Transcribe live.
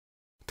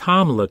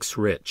Tom looks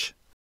rich.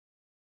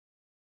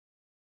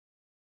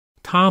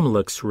 Tom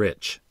looks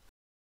rich.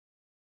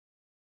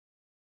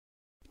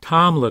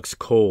 Tom looks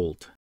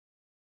cold.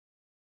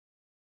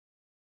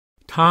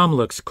 Tom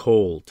looks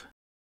cold.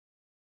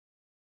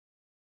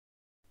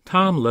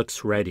 Tom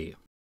looks ready.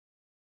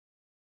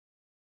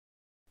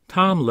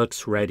 Tom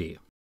looks ready.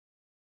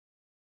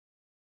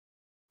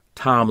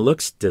 Tom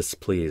looks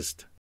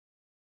displeased.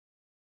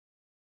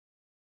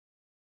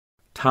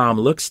 Tom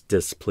looks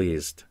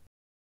displeased.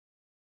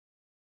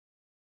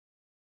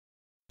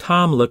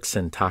 Tom looks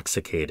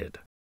intoxicated.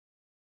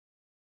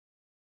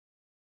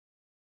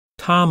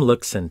 Tom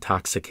looks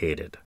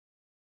intoxicated.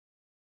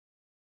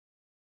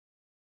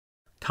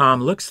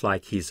 Tom looks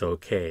like he's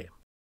okay.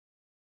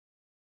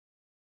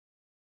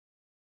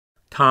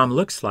 Tom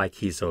looks like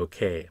he's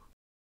okay.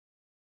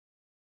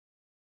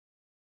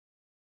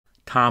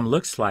 Tom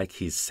looks like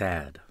he's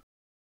sad.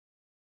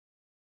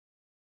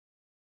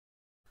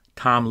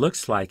 Tom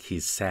looks like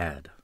he's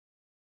sad.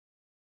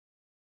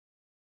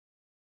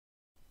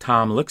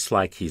 Tom looks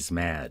like he's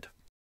mad.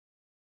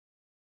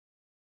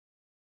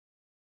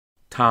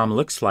 Tom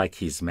looks like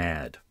he's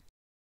mad.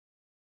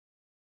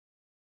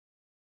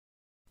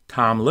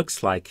 Tom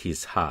looks like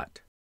he's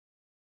hot.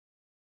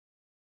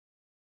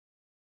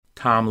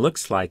 Tom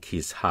looks like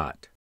he's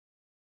hot.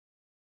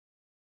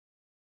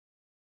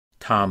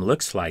 Tom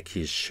looks like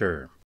he's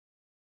sure.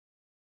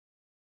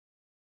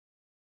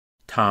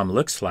 Tom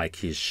looks like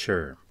he's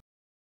sure.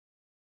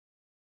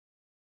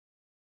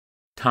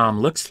 Tom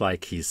looks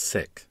like he's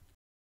sick.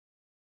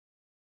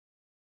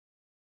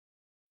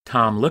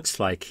 Tom looks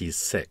like he's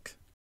sick.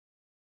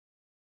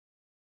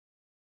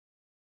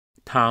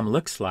 Tom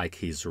looks like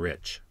he's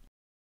rich.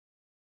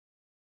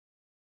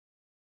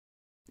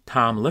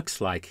 Tom looks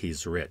like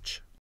he's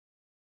rich.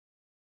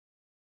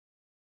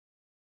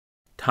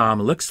 Tom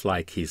looks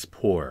like he's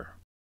poor.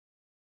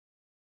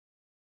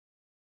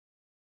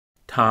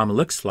 Tom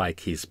looks like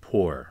he's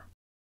poor.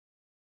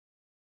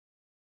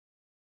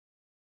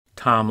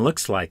 Tom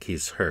looks like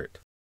he's hurt.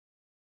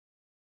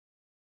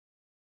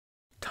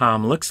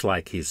 Tom looks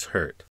like he's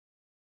hurt.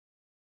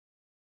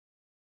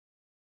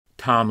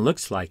 Tom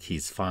looks like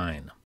he's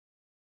fine.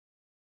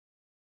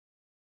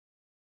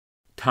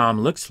 Tom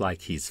looks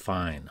like he's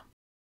fine.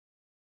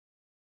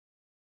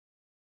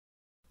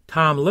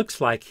 Tom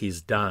looks like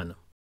he's done.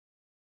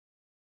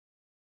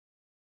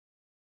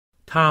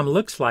 Tom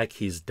looks like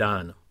he's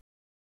done.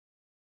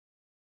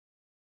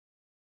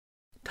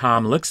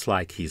 Tom looks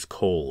like he's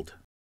cold.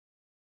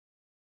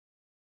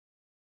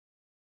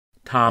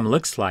 Tom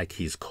looks like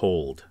he's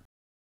cold.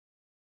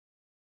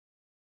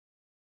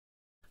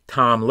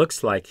 Tom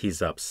looks like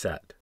he's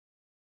upset.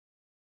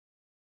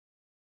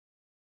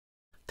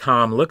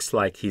 Tom looks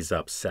like he's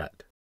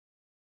upset.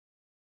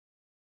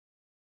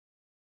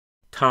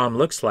 Tom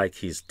looks like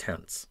he's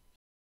tense.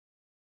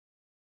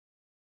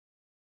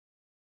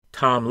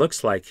 Tom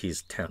looks like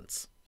he's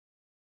tense.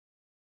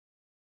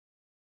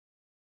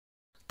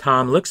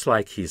 Tom looks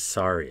like he's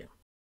sorry.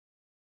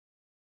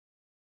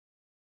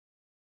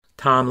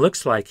 Tom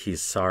looks like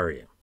he's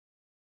sorry.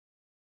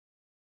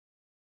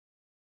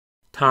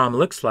 Tom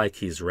looks like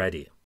he's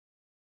ready.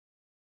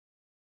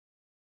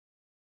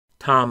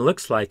 Tom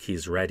looks like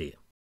he's ready.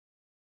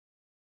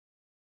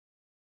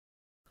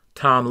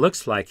 Tom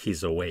looks like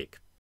he's awake.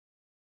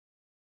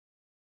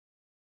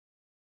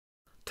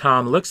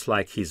 Tom looks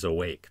like he's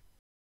awake.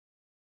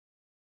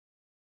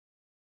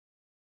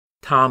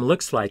 Tom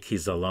looks like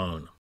he's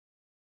alone.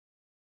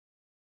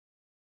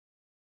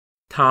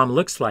 Tom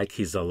looks like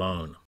he's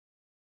alone.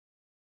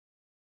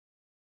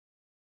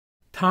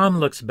 Tom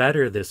looks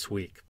better this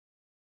week.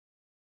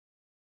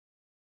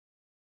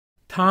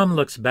 Tom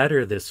looks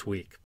better this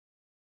week.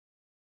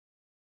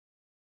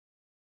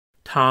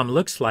 Tom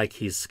looks like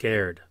he's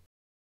scared.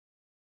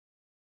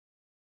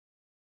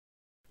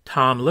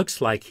 Tom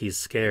looks like he's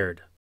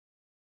scared.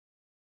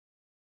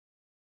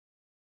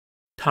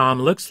 Tom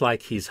looks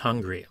like he's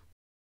hungry.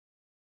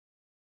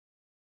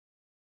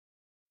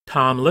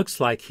 Tom looks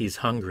like he's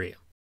hungry.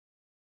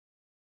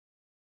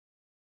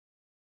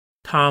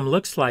 Tom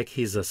looks like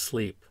he's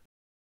asleep.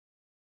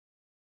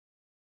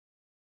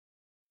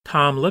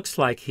 Tom looks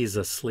like he's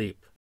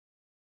asleep.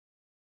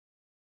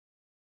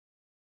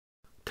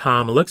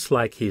 Tom looks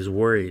like he's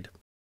worried.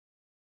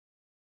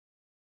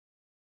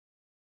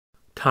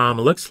 Tom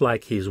looks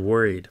like he's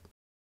worried.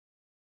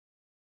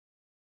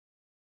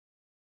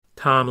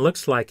 Tom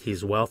looks like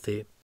he's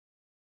wealthy.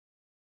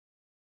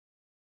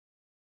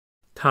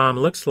 Tom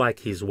looks like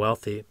he's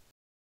wealthy.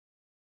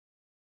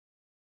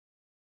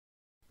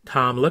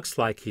 Tom looks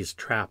like he's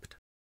trapped.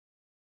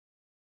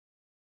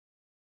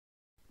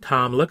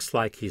 Tom looks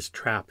like he's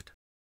trapped.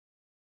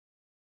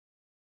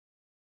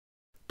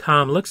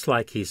 Tom looks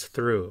like he's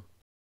through.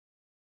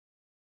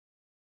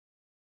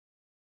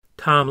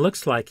 Tom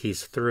looks like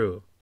he's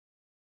through.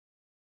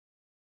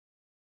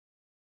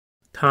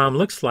 Tom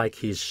looks like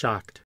he's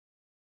shocked.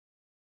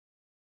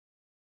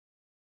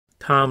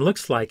 Tom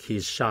looks like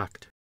he's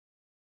shocked.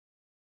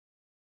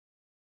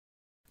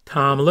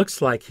 Tom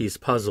looks like he's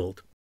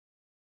puzzled.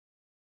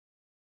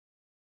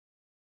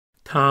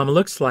 Tom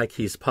looks like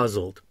he's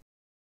puzzled.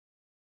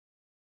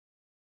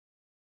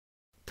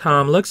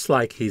 Tom looks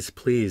like he's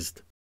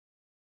pleased.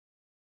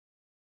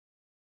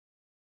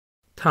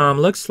 Tom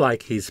looks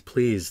like he's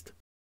pleased.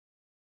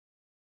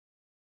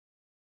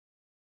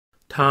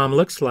 Tom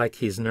looks like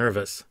he's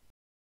nervous.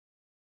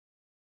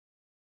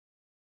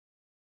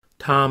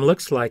 Tom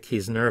looks like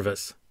he's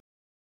nervous.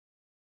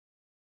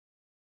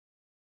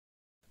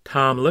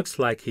 Tom looks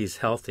like he's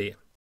healthy.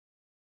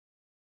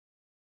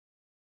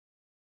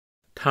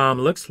 Tom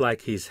looks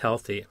like he's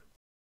healthy.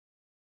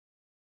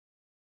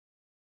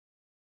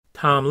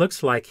 Tom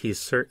looks like he's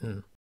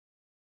certain.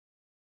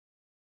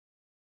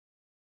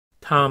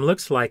 Tom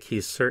looks like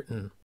he's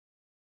certain.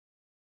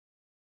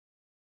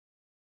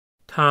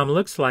 Tom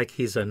looks like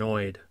he's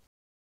annoyed.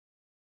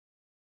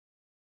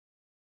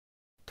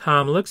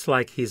 Tom looks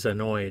like he's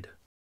annoyed.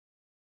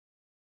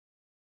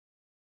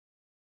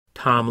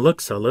 Tom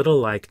looks a little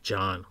like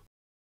John.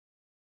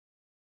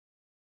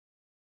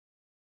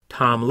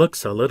 Tom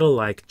looks a little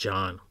like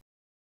John.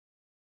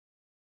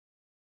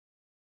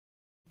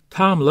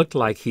 Tom looked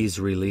like he's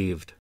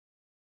relieved.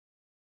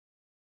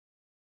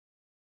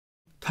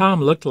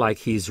 Tom looked like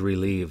he's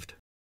relieved.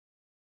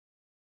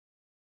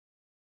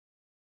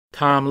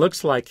 Tom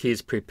looks like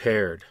he's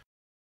prepared.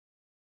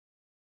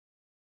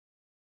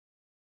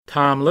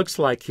 Tom looks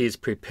like he's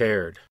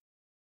prepared.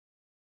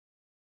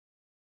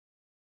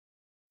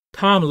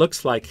 Tom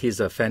looks like he's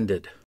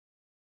offended.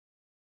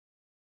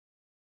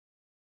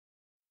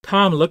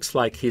 Tom looks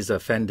like he's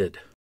offended.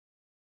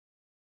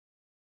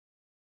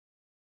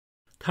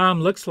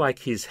 Tom looks like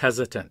he's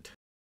hesitant.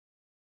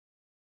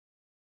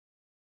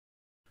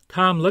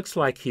 Tom looks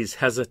like he's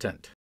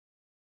hesitant.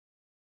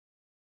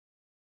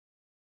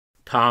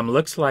 Tom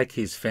looks like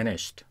he's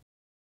finished.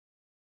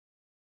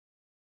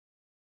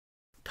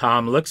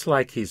 Tom looks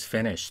like he's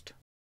finished.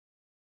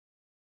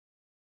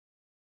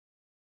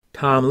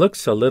 Tom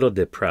looks a little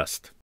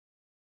depressed.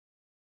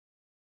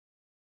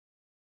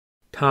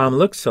 Tom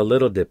looks a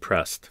little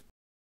depressed.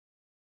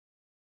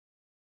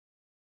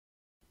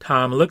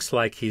 Tom looks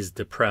like he's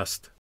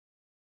depressed.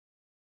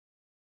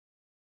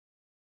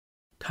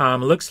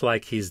 Tom looks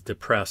like he's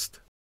depressed.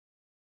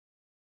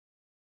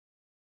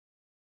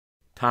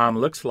 Tom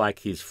looks like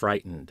he's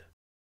frightened.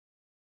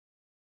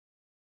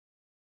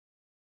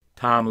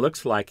 Tom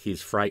looks like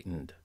he's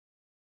frightened.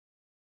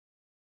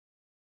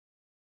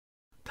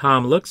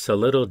 Tom looks a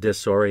little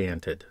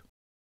disoriented.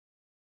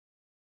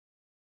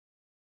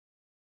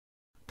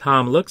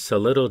 Tom looks a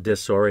little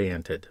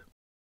disoriented.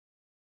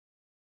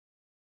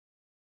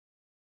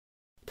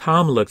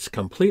 Tom looks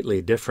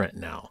completely different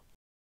now.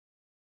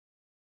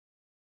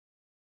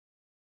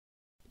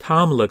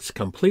 Tom looks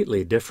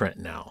completely different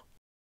now.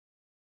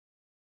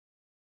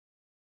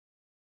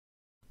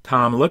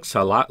 Tom looks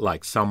a lot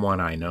like someone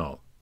I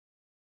know.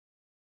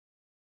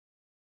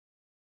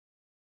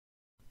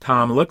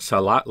 Tom looks a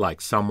lot like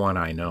someone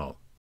I know.